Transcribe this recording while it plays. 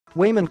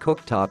Weiman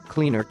Cooktop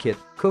Cleaner Kit,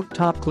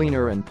 cooktop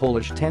cleaner and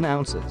polish 10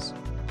 ounces.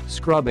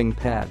 Scrubbing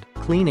pad,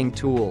 cleaning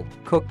tool,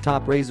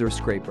 cooktop razor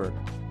scraper.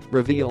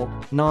 Reveal,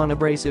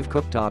 non-abrasive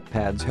cooktop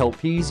pads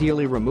help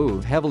easily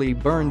remove heavily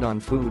burned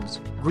on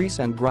foods, grease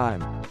and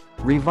grime.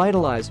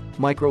 Revitalize,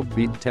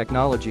 micro-bead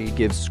technology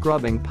gives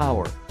scrubbing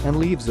power and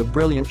leaves a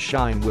brilliant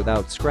shine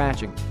without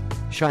scratching.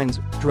 Shines,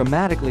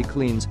 dramatically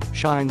cleans,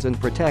 shines and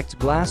protects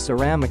glass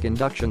ceramic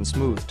induction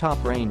smooth top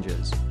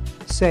ranges.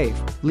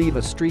 Safe, leave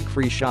a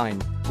streak-free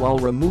shine while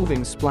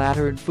removing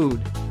splattered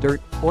food,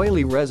 dirt,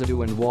 oily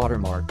residue and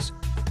watermarks.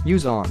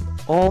 Use on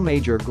all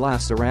major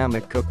glass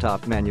ceramic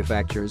cooktop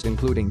manufacturers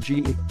including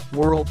GE,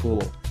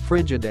 Whirlpool,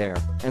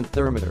 Frigidaire, and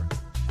THERMADOR.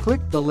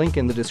 Click the link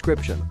in the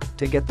description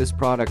to get this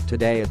product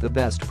today at the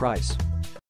best price.